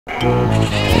Well,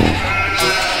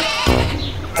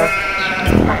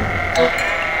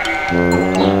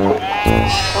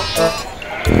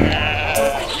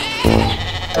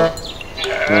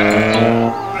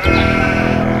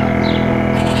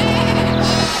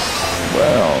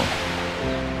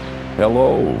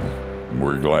 hello.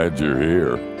 We're glad you're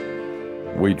here.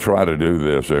 We try to do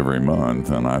this every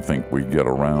month, and I think we get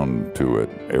around to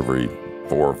it every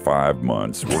 4 or 5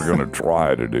 months. We're going to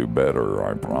try to do better,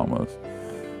 I promise.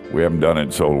 We haven't done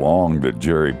it so long that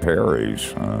Jerry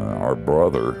Perry's, our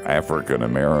brother,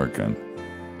 African-American,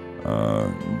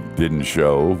 didn't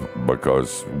show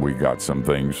because we got some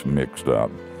things mixed up.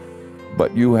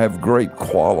 But you have great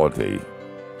quality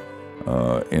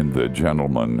in the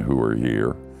gentlemen who are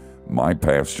here. My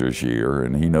pastor's here,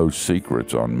 and he knows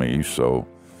secrets on me, so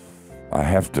I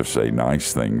have to say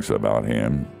nice things about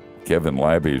him. Kevin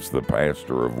Labby is the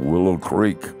pastor of Willow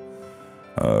Creek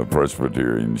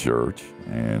Presbyterian Church,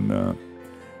 and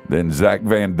then Zach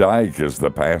Van Dyke is the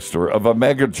pastor of a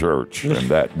megachurch, and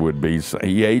that would be,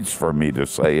 he hates for me to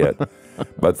say it,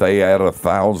 but they add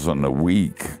 1,000 a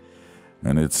week,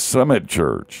 and it's Summit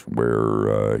Church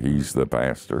where he's the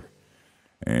pastor.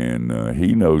 And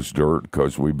he knows dirt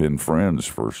because we've been friends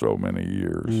for so many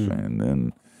years. And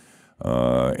then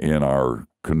in our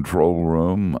control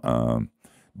room,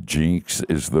 Jinx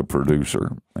is the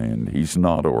producer, and he's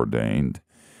not ordained.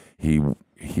 He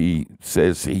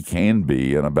says he can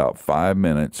be in about 5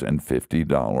 minutes and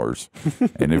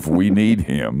 $50. And if we need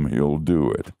him, he'll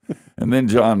do it. And then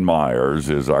John Myers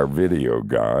is our video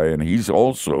guy, and he's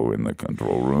also in the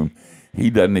control room.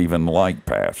 He doesn't even like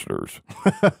pastors,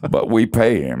 but we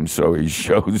pay him, so he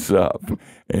shows up,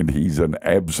 and he's an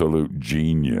absolute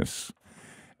genius.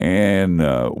 And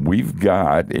we've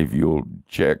got, if you'll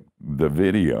check the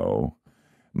video,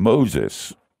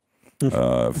 Moses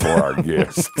for our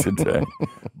guest today.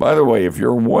 By the way, if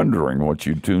you're wondering what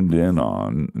you tuned in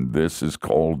on, this is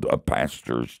called a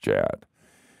pastor's chat.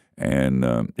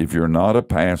 And if you're not a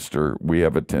pastor, we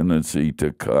have a tendency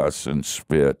to cuss and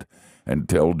spit and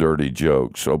tell dirty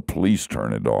jokes, so please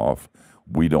turn it off.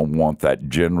 We don't want that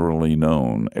generally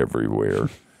known everywhere.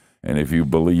 And if you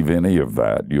believe any of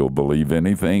that, you'll believe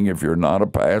anything. If you're not a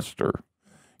pastor,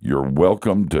 you're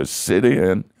welcome to sit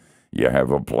in. You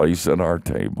have a place at our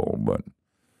table, but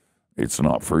it's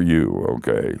not for you,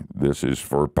 okay? This is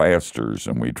for pastors,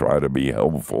 and we try to be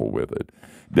helpful with it.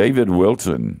 David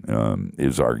Wilson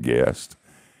is our guest.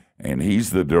 And he's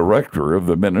the director of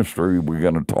the ministry we're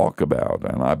going to talk about.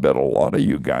 And I bet a lot of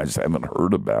you guys haven't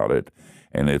heard about it.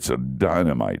 And it's a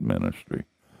dynamite ministry.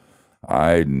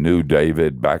 I knew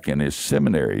David back in his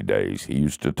seminary days. He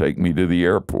used to take me to the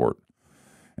airport.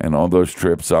 And on those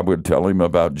trips, I would tell him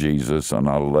about Jesus, and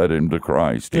I led him to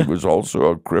Christ. He was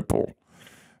also a cripple.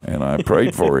 And I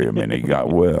prayed for him, and he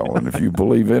got well. And if you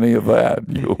believe any of that,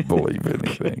 you'll believe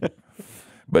anything.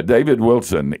 But David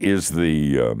Wilson is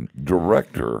the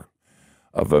director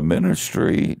of a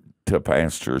ministry to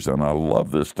pastors, and I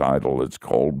love this title. It's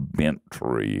called Bent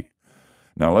Tree.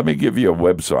 Now, let me give you a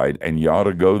website, and you ought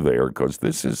to go there because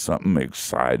this is something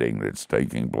exciting that's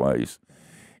taking place.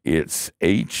 It's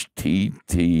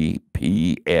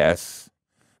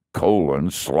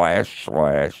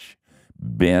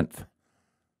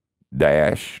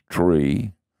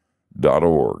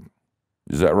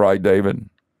Is that right, David?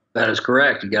 That is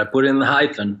correct. You got to put in the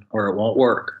hyphen or it won't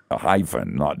work. A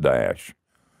hyphen, not dash.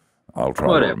 I'll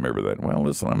try to remember that. Well,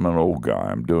 listen, I'm an old guy.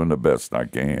 I'm doing the best I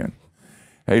can.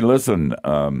 Hey, listen,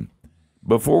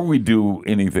 before we do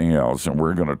anything else, and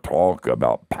we're going to talk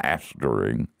about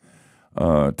pastoring,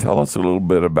 tell us a little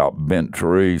bit about Bent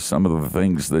Tree, some of the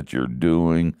things that you're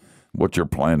doing, what you're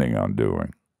planning on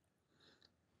doing.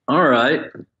 All right.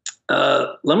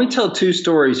 Let me tell 2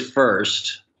 stories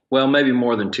first. Well, maybe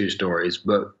more than 2 stories,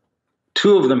 but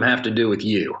 2 of them have to do with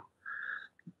you.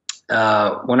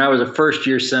 When I was a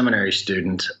first-year seminary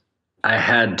student, I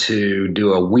had to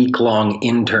do a week-long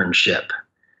internship.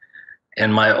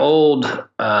 And my old,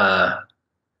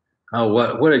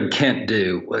 what did Kent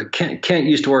do? Kent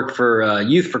used to work for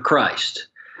Youth for Christ,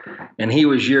 and he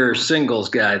was your singles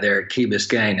guy there at Key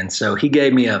Biscayne. And so he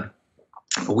gave me a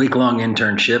week-long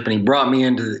internship, and he brought me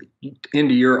into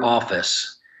your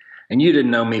office. And you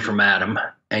didn't know me from Adam,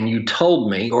 and you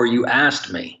told me, or you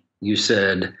asked me, you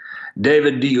said,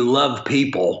 David, do you love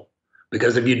people?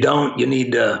 Because if you don't, you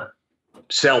need to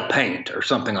sell paint or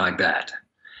something like that.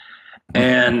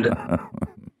 And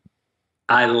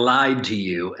I lied to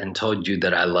you and told you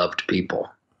that I loved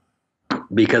people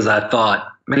because I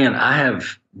thought, man, I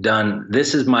have done,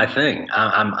 this is my thing.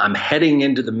 I'm heading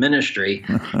into the ministry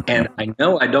and I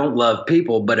know I don't love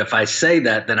people, but if I say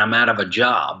that, then I'm out of a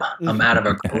job. I'm out of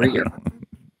a career.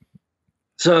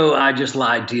 So I just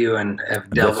lied to you and have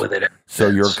dealt with it ever So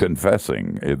you're since.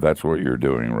 confessing. That's what you're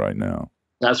doing right now.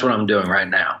 That's what I'm doing right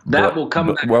now. That will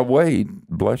come back. Well, wait.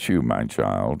 Bless you, my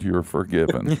child. You're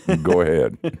forgiven. Go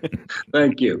ahead.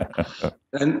 Thank you.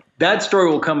 And that story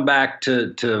will come back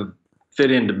to fit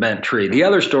into Bent Tree. The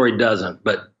other story doesn't,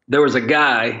 but there was a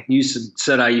guy, you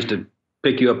said I used to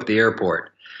pick you up at the airport.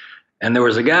 And there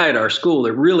was a guy at our school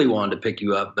that really wanted to pick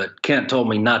you up, but Kent told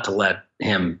me not to let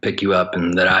him pick you up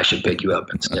and that I should pick you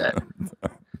up instead.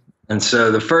 And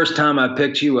so the first time I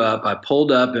picked you up, I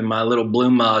pulled up in my little blue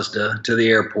Mazda to the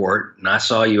airport, and I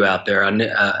saw you out there.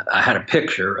 I had a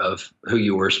picture of who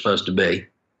you were supposed to be.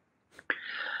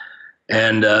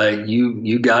 And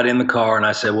you got in the car, and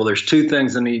I said, well, there's two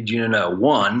things I need you to know.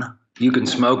 One, you can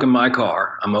smoke in my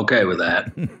car. I'm okay with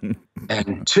that.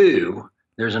 And two,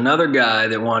 there's another guy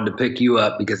that wanted to pick you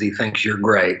up because he thinks you're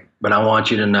great, but I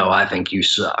want you to know I think you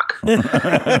suck.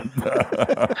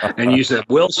 And you said,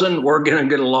 Wilson, we're going to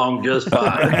get along just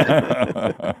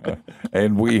fine.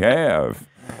 And we have.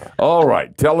 All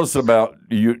right. Tell us about,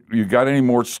 you got any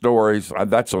more stories?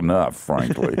 That's enough,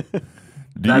 frankly.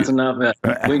 That's enough.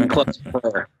 We can close the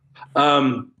prayer.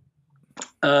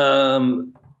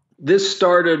 This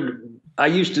started, I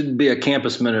used to be a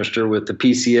campus minister with the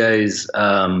PCA's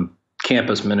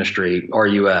campus ministry,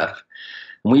 RUF.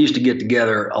 And we used to get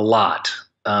together a lot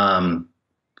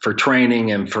for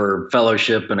training and for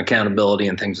fellowship and accountability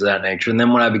and things of that nature. And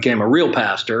then when I became a real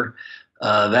pastor,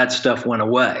 that stuff went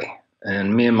away.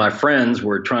 And me and my friends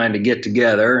were trying to get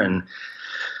together and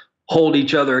hold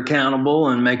each other accountable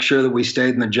and make sure that we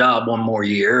stayed in the job one more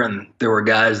year. And there were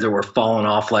guys that were falling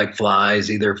off like flies,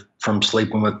 either from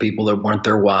sleeping with people that weren't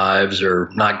their wives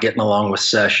or not getting along with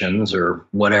sessions or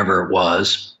whatever it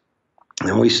was.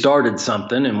 And we started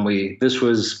something, and this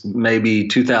was maybe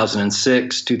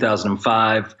 2006,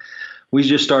 2005. We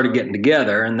just started getting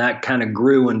together, and that kind of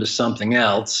grew into something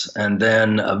else. And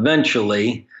then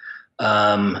eventually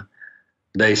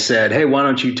they said, hey, why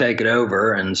don't you take it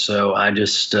over? And so I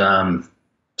just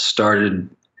started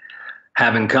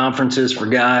having conferences for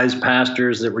guys,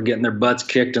 pastors that were getting their butts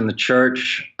kicked in the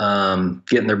church,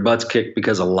 getting their butts kicked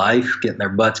because of life, getting their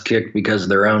butts kicked because of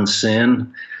their own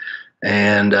sin,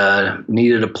 and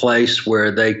needed a place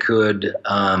where they could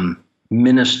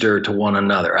minister to one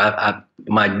another.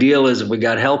 My deal is if we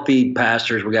got healthy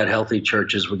pastors, we got healthy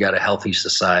churches, we got a healthy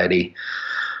society,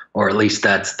 or at least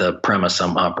that's the premise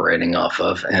I'm operating off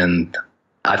of. And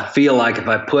I feel like if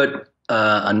I put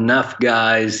enough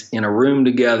guys in a room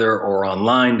together or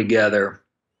online together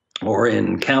or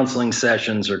in counseling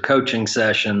sessions or coaching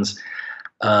sessions,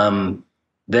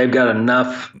 they've got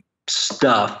enough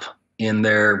stuff in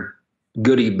their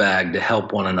goodie bag to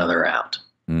help one another out.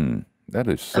 That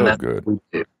is so good.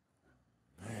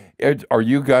 Are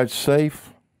you guys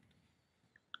safe?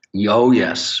 Oh,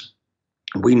 yes.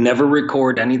 We never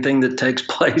record anything that takes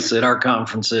place at our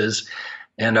conferences,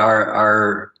 and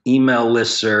our email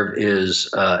listserv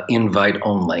is invite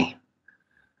only.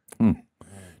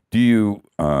 Do you,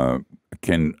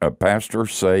 can a pastor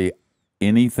say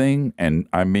anything? And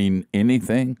I mean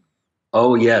anything?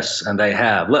 Oh, yes, and they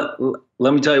have.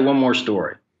 Let me tell you one more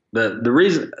story. The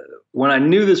reason, when I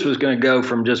knew this was going to go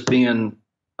from just being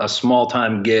a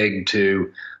small-time gig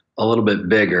to a little bit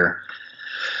bigger,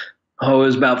 it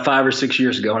was about 5 or 6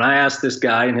 years ago. And I asked this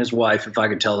guy and his wife if I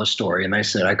could tell the story, and they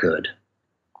said I could.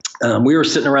 We were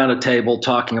sitting around a table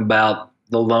talking about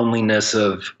the loneliness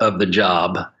of the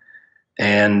job.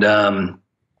 And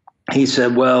he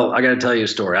said, well, I got to tell you a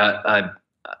story.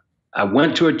 I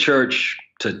went to a church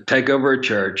to take over a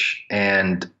church,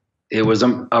 and it was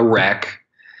a wreck.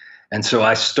 And so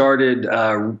I started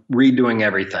redoing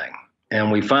everything.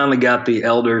 And we finally got the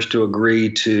elders to agree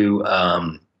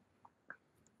to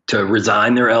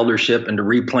resign their eldership and to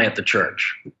replant the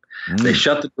church. They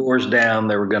shut the doors down.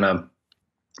 They were going to,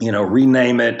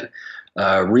 rename it,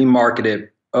 remarket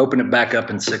it, open it back up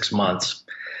in 6 months.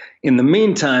 In the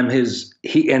meantime,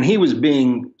 he was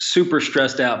being super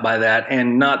stressed out by that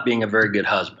and not being a very good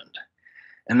husband.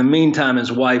 In the meantime,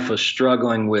 his wife was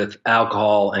struggling with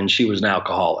alcohol, and she was an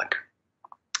alcoholic.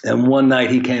 And one night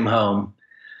he came home,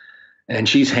 and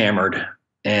she's hammered,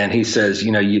 and he says,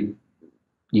 you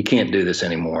can't do this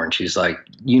anymore. And she's like,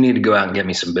 you need to go out and get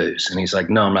me some booze. And he's like,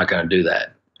 no, I'm not going to do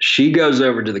that. She goes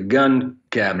over to the gun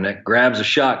cabinet, grabs a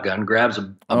shotgun, grabs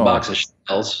a box of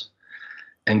shells,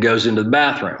 and goes into the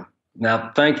bathroom.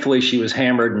 Now, thankfully, she was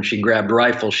hammered, and she grabbed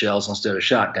rifle shells instead of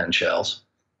shotgun shells.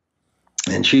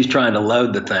 And she's trying to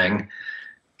load the thing.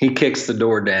 He kicks the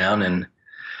door down,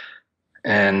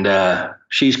 and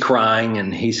she's crying,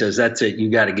 and he says, that's it, you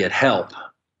got to get help.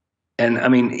 And I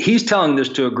mean, he's telling this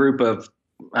to a group of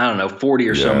I don't know, 40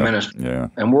 or so minutes. Yeah.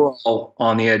 And we're all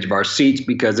on the edge of our seats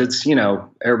because it's,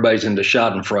 everybody's into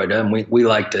Schadenfreude and we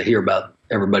like to hear about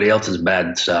everybody else's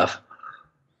bad stuff.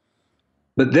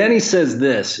 But then he says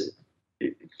this.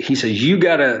 He says, you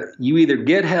either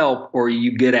get help or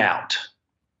you get out.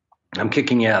 I'm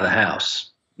kicking you out of the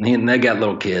house. And they got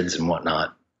little kids and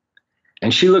whatnot.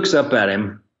 And she looks up at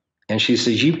him and she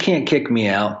says, you can't kick me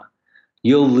out.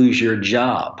 You'll lose your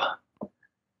job.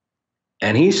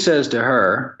 And he says to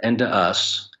her and to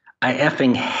us, I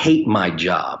effing hate my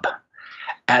job.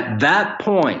 At that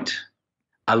point,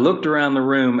 I looked around the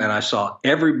room and I saw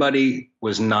everybody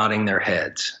was nodding their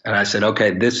heads. And I said, okay,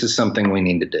 this is something we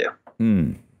need to do.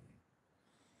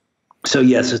 So,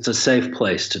 yes, it's a safe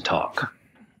place to talk.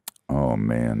 Oh,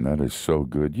 man, that is so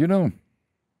good.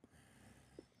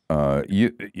 I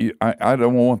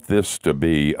don't want this to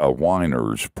be a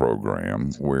whiners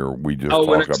program where we just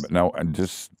talk about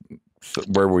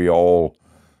where we all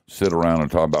sit around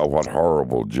and talk about what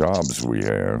horrible jobs we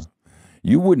have.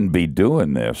 You wouldn't be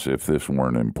doing this if this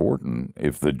weren't important,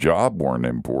 if the job weren't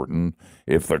important,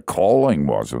 if the calling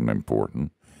wasn't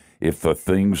important, if the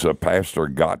things a pastor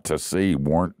got to see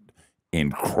weren't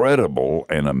incredible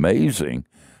and amazing.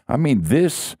 I mean,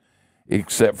 this,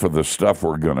 except for the stuff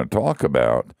we're going to talk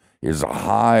about, is a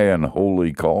high and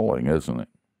holy calling, isn't it?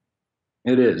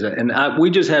 It is. And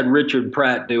we just had Richard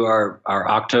Pratt do our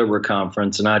October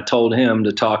conference, and I told him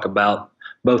to talk about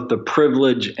both the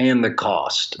privilege and the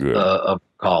cost of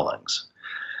callings.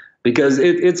 Because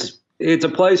it's a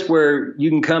place where you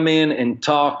can come in and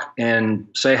talk and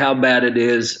say how bad it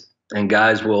is, and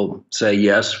guys will say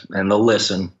yes, and they'll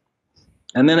listen.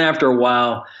 And then after a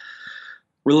while,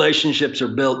 relationships are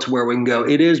built to where we can go,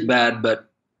 it is bad,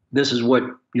 but this is what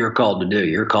you're called to do.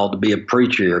 You're called to be a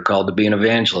preacher. You're called to be an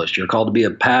evangelist. You're called to be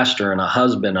a pastor and a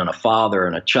husband and a father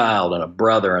and a child and a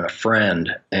brother and a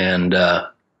friend. And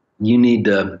you need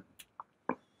to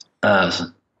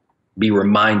be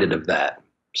reminded of that.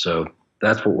 So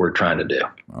that's what we're trying to do.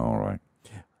 All right.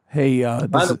 Hey,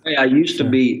 by the way, I used to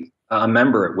be a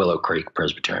member at Willow Creek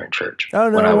Presbyterian Church. Oh,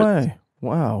 no way.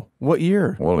 Wow. What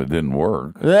year? Well, it didn't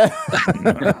work. That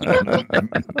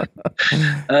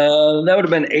would have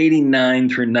been 89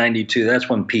 through 92. That's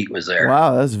when Pete was there.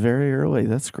 Wow, that's very early.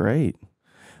 That's great.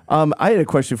 I had a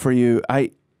question for you.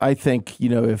 I think,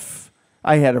 if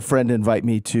I had a friend invite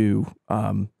me to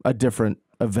a different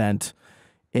event,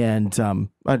 and I'm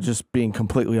just being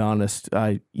completely honest,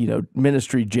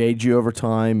 ministry jades you over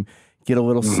time, get a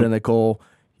little cynical.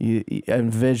 You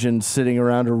envision sitting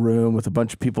around a room with a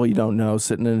bunch of people you don't know,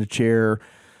 sitting in a chair.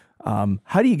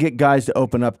 How do you get guys to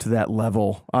open up to that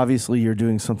level? Obviously, you're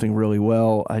doing something really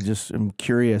well. I just am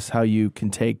curious how you can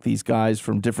take these guys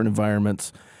from different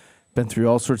environments, been through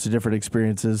all sorts of different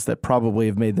experiences that probably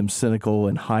have made them cynical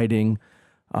and hiding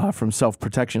from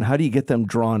self-protection. How do you get them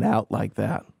drawn out like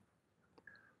that?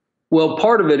 Well,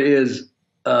 part of it is,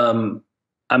 I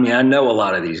know a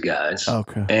lot of these guys.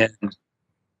 Okay.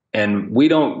 And we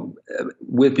don't,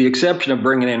 with the exception of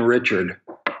bringing in Richard,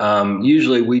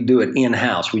 usually we do it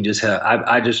in-house. We just have,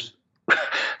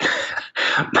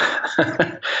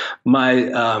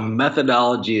 my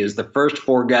methodology is the first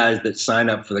 4 guys that sign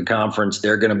up for the conference,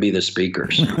 they're going to be the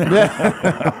speakers.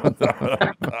 I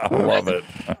love it.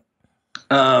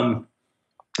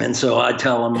 And so I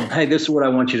tell them, hey, this is what I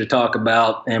want you to talk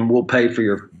about, and we'll pay for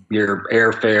your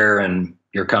airfare and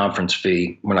your conference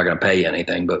fee. We're not going to pay you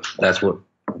anything, but that's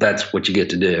what you get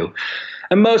to do.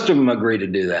 And most of them agree to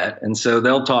do that. And so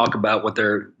they'll talk about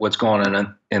what's going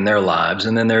on in their lives.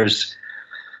 And then there's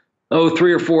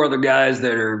 3 or 4 other guys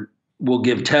that will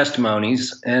give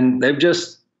testimonies, and they've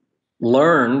just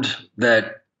learned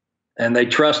that, and they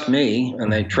trust me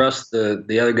and they trust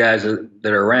the other guys that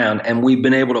are around. And we've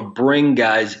been able to bring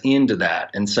guys into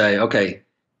that and say, okay,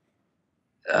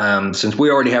 since we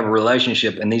already have a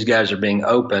relationship and these guys are being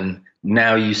open,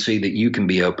 now you see that you can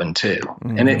be open too.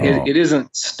 And it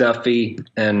isn't stuffy.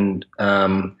 And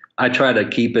I try to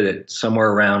keep it at somewhere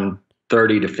around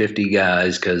 30 to 50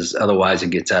 guys, because otherwise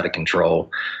it gets out of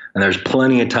control. And there's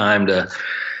plenty of time to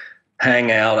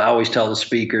hang out. I always tell the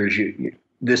speakers,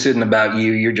 this isn't about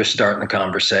you. You're just starting the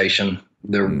conversation.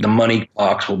 The money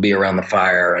talks will be around the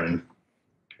fire and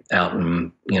out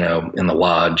in the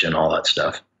lodge and all that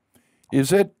stuff.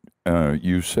 Is it,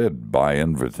 you said by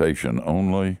invitation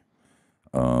only?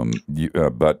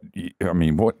 But I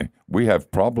mean, we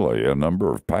have probably a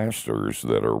number of pastors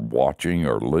that are watching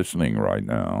or listening right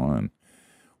now. And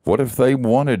what if they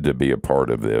wanted to be a part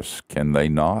of this? Can they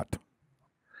not?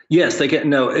 Yes, they can.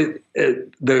 No,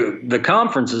 the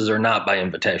conferences are not by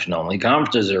invitation only.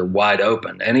 Conferences are wide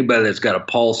open. Anybody that's got a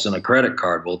pulse and a credit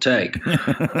card will take.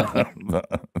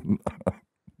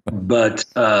 But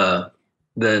the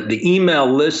email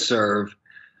listserv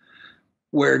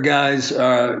where guys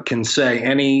can say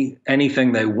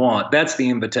anything they want, that's the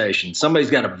invitation. Somebody's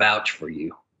got to vouch for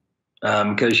you.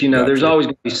 Because, there's always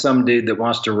going to be some dude that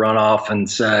wants to run off and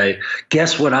say,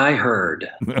 guess what I heard?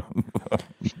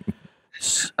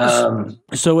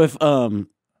 So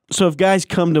if guys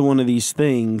come to one of these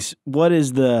things, what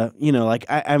is the,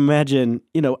 I imagine,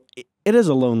 it is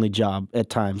a lonely job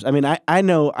at times. I mean, I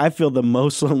know I feel the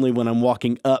most lonely when I'm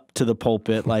walking up to the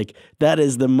pulpit. Like that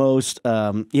is the most,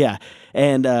 yeah.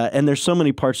 And there's so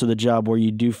many parts of the job where you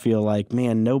do feel like,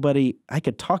 man, I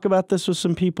could talk about this with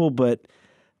some people, but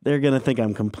they're going to think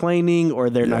I'm complaining, or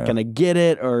they're not going to get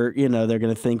it, or, they're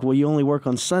going to think, well, you only work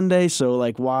on Sunday, so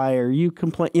like, why are you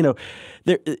complaining?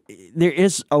 There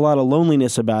is a lot of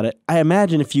loneliness about it. I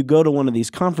imagine if you go to one of these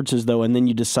conferences, though, and then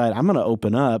you decide, I'm going to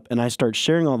open up, and I start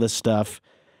sharing all this stuff,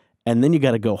 and then you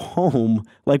got to go home.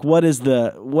 Like, is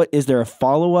there a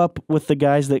follow-up with the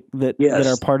guys that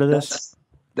are part of this?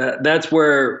 That's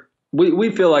where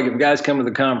we feel like if guys come to the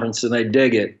conference and they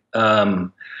dig it,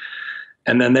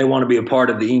 and then they want to be a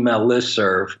part of the email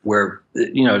listserv where,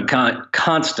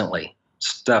 constantly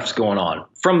stuff's going on.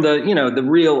 From the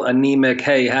real anemic,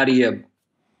 hey, how do you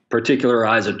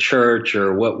particularize a church,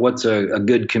 or what's a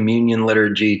good communion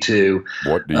liturgy, to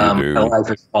what do you do? A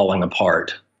life is falling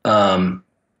apart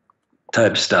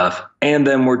type stuff. And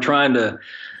then we're trying to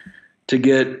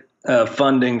get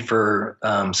funding for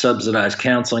subsidized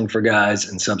counseling for guys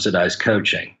and subsidized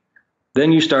coaching.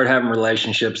 Then you start having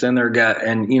relationships. Then there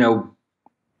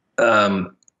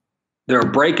are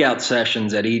breakout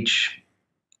sessions at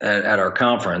our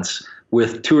conference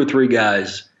with 2 or 3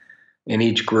 guys in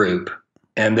each group,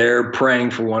 and they're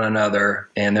praying for one another,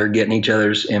 and they're getting each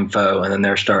other's info, and then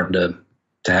they're starting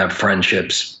to have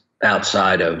friendships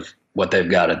outside of what they've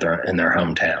got in their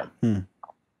hometown.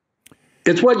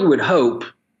 It's what you would hope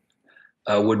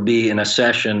would be in a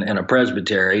session in a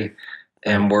presbytery,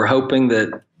 and we're hoping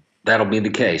that that'll be the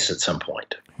case at some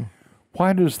point.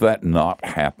 Why does that not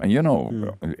happen?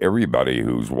 Everybody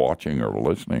who's watching or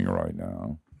listening right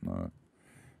now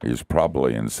is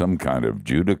probably in some kind of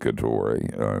judicatory,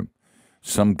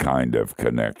 some kind of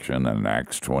connection, an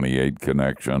Acts 28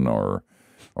 connection, or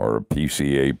a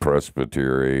PCA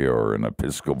presbytery, or an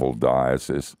Episcopal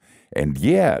diocese. And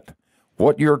yet,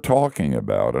 what you're talking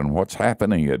about and what's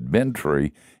happening at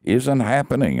Bentry isn't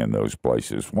happening in those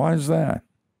places. Why is that?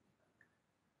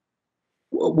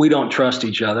 Well, we don't trust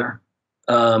each other.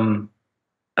 In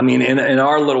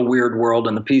our little weird world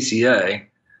in the PCA,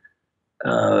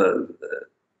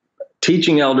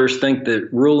 teaching elders think that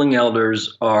ruling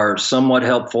elders are somewhat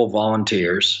helpful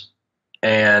volunteers,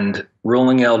 and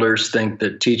ruling elders think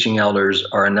that teaching elders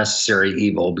are a necessary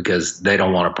evil because they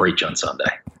don't want to preach on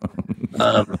Sunday.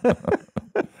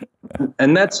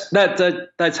 And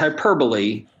that's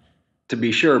hyperbole, to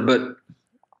be sure, but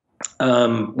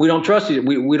we don't trust each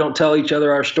other. We don't tell each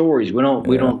other our stories. We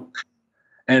don't.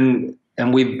 And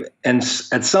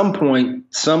at some point,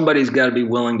 somebody's got to be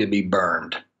willing to be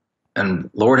burned. And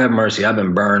Lord have mercy, I've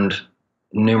been burned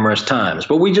numerous times.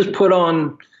 But we just put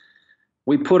on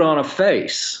a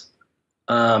face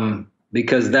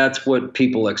because that's what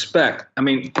people expect. I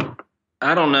mean,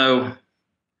 I don't know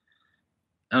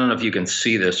if you can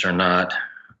see this or not.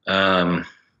 Hold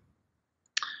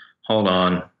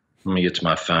on, let me get to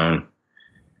my phone.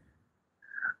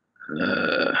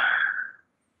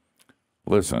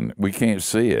 Listen, we can't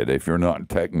see it if you're not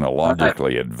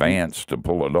technologically advanced to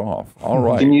pull it off. All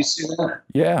right. Can you see that?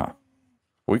 Yeah.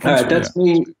 We can. All right, that's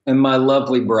me and my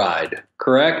lovely bride,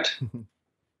 correct?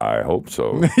 I hope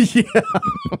so. Yeah.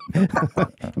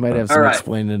 Might have some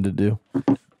explaining to do.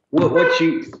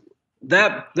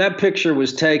 That picture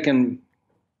was taken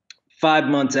 5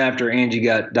 months after Angie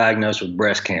got diagnosed with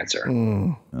breast cancer.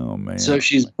 Oh, man. So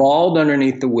she's bald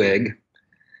underneath the wig.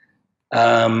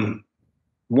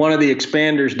 One of the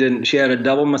expanders she had a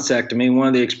double mastectomy. One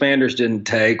of the expanders didn't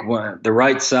take. The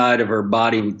right side of her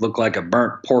body looked like a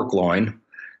burnt pork loin.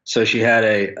 So she had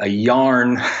a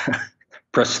yarn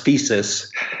prosthesis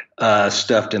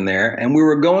stuffed in there. And we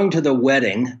were going to the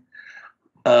wedding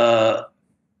of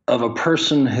a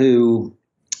person who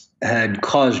had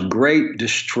caused great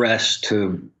distress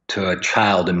to a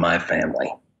child in my family.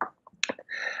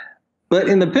 But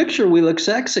in the picture, we look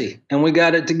sexy and we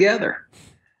got it together.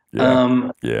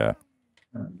 Yeah.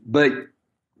 But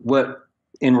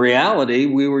in reality,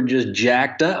 we were just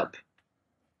jacked up.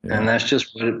 Yeah. And that's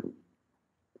just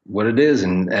what it is.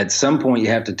 And at some point you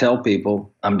have to tell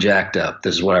people, I'm jacked up.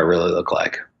 This is what I really look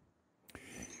like.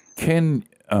 Do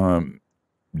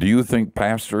you think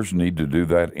pastors need to do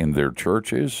that in their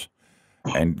churches?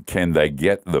 And can they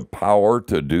get the power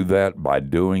to do that by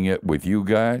doing it with you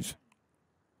guys?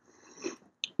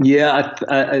 Yeah,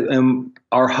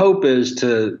 our hope is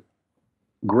to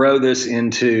grow this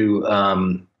into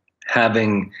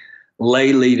having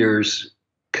lay leaders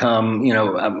come.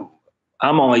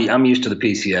 I'm used to the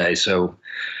PCA, so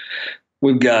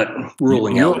we've got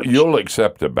ruling elders. You'll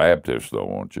accept a Baptist, though,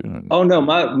 won't you? Oh no,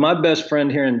 my best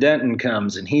friend here in Denton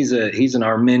comes, and he's an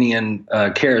Arminian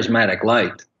charismatic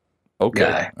light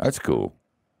guy. That's cool.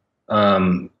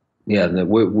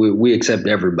 We accept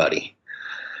everybody.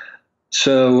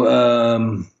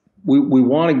 So we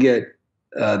want to get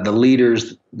the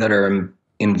leaders that are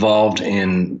involved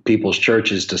in people's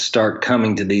churches to start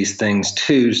coming to these things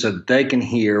too, so that they can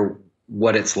hear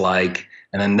what it's like,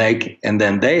 and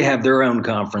then they have their own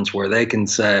conference where they can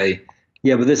say,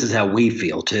 "Yeah, but this is how we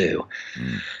feel too,"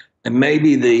 and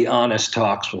maybe the honest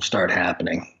talks will start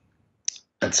happening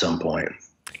at some point.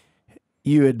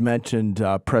 You had mentioned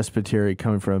Presbytery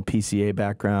coming from a PCA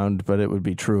background, but it would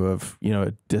be true of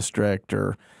a district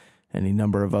or any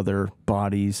number of other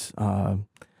bodies.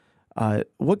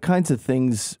 What kinds of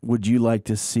things would you like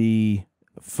to see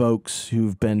folks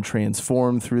who've been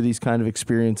transformed through these kind of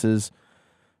experiences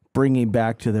bringing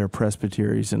back to their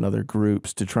presbyteries and other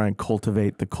groups to try and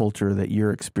cultivate the culture that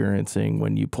you're experiencing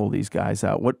when you pull these guys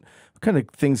out? What kind of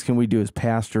things can we do as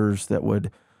pastors that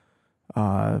would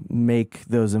make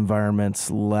those environments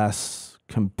less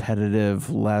competitive,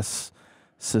 less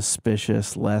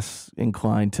suspicious, less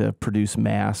inclined to produce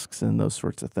masks and those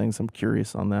sorts of things? I'm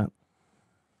curious on that.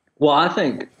 Well, I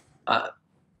think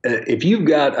if you've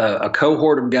got a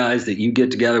cohort of guys that you get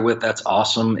together with, that's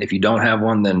awesome. If you don't have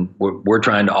one, then we're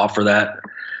trying to offer that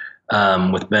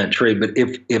with Bent Tree. But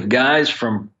if guys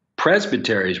from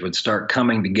presbyteries would start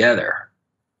coming together,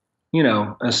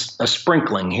 a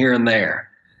sprinkling here and there,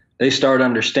 they start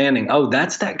understanding, oh,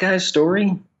 that's that guy's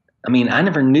story. I mean, I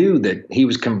never knew that he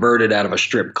was converted out of a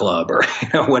strip club or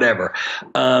whatever.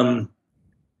 Then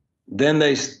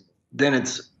it's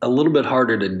a little bit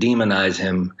harder to demonize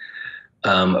him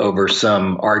over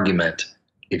some argument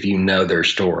if you know their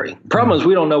story. The problem is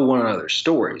we don't know one another's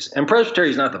stories. And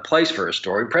Presbytery is not the place for a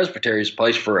story. Presbytery is a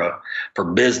place for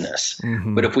business.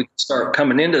 Mm-hmm. But if we start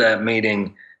coming into that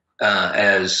meeting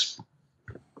as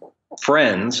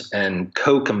friends and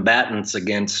co-combatants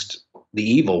against the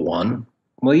evil one,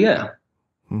 well, yeah,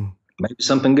 maybe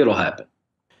something good will happen.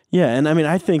 Yeah, and I mean,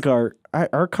 I think our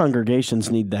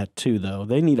congregations need that too, though.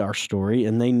 They need our story,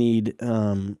 and they need,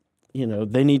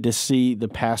 they need to see the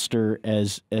pastor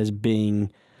as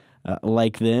being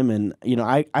like them. And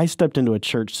I stepped into a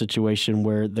church situation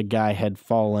where the guy had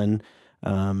fallen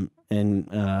and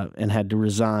had to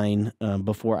resign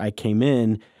before I came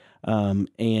in, and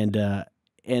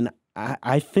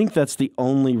I think that's the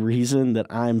only reason that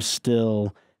I'm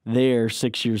still there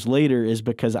 6 years later is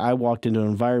because I walked into an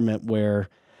environment where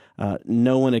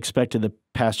no one expected the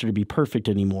pastor to be perfect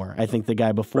anymore. I think the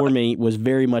guy before me was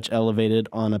very much elevated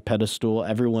on a pedestal.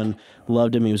 Everyone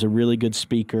loved him. He was a really good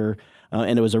speaker,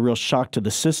 and it was a real shock to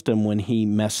the system when he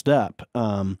messed up.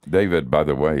 David, by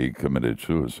the way, he committed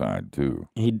suicide too.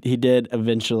 He did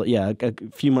eventually. Yeah, a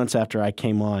few months after I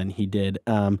came on, he did.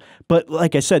 But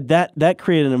like I said, that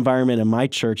created an environment in my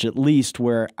church, at least,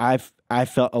 where I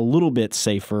felt a little bit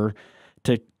safer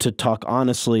to talk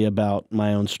honestly about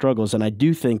my own struggles. And I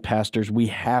do think, pastors, we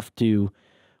have to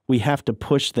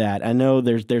push that. I know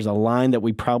there's a line that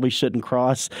we probably shouldn't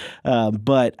cross,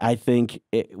 but I think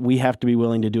we have to be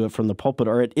willing to do it from the pulpit,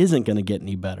 or it isn't going to get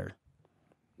any better.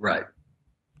 Right.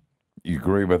 You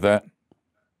agree with that?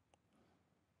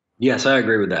 Yes, I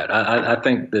agree with that. I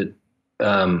think that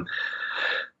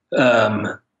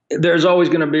there's always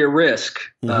going to be a risk.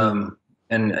 Mm-hmm.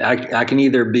 And I can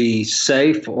either be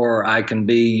safe or I can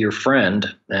be your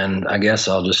friend. And I guess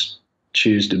I'll just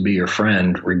choose to be your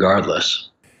friend regardless.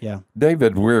 Yeah.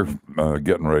 David, we're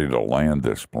getting ready to land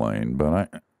this plane,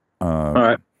 but all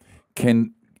right.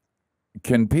 Can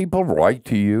people write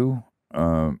to you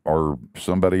or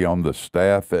somebody on the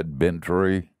staff at Bent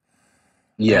Tree?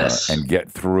 Yes. And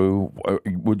get through?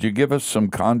 Would you give us some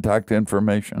contact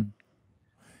information?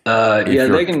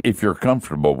 They can. If you're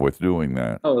comfortable with doing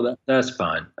that. Oh, that's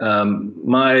fine.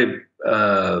 My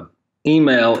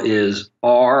email is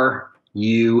RUF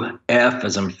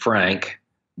as in Frank,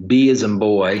 B as in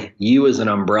boy, U as in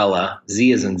umbrella,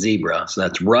 Z as in zebra. So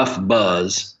that's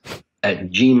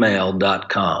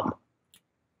roughbuzz@gmail.com.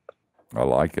 I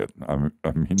like it. I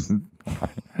mean,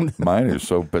 mine is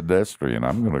so pedestrian.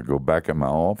 I'm going to go back in my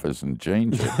office and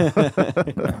change it.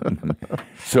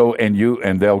 So,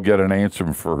 and they'll get an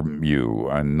answer from you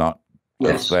and not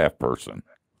a staff person.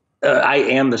 I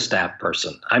am the staff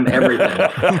person. I'm everything.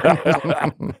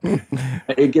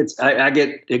 I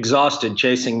get exhausted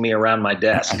chasing me around my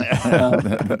desk.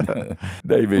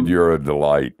 David, you're a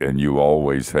delight, and you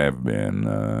always have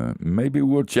been. Maybe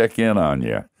we'll check in on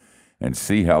you and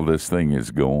see how this thing is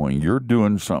going. You're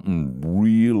doing something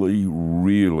really,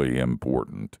 really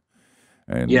important.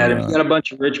 And, yeah, if you got a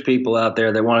bunch of rich people out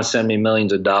there that want to send me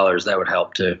millions of dollars, that would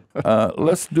help too.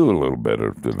 Let's do a little bit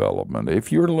of development.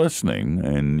 If you're listening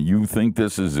and you think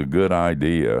this is a good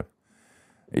idea,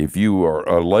 if you are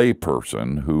a lay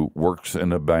person who works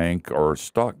in a bank or a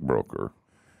stockbroker,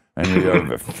 and you have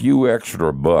a few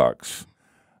extra bucks,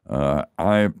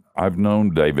 I've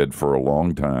known David for a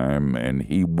long time, and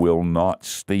he will not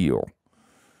steal.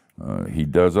 He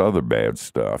does other bad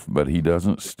stuff, but he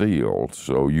doesn't steal.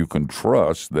 So you can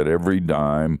trust that every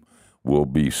dime will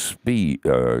be squeezed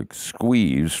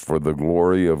for the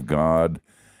glory of God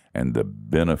and the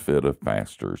benefit of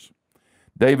pastors.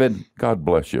 David, God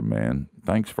bless you, man.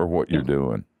 Thanks for what you're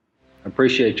doing. I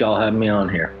appreciate y'all having me on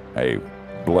here. Hey,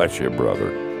 bless you,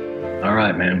 brother. All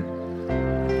right, man.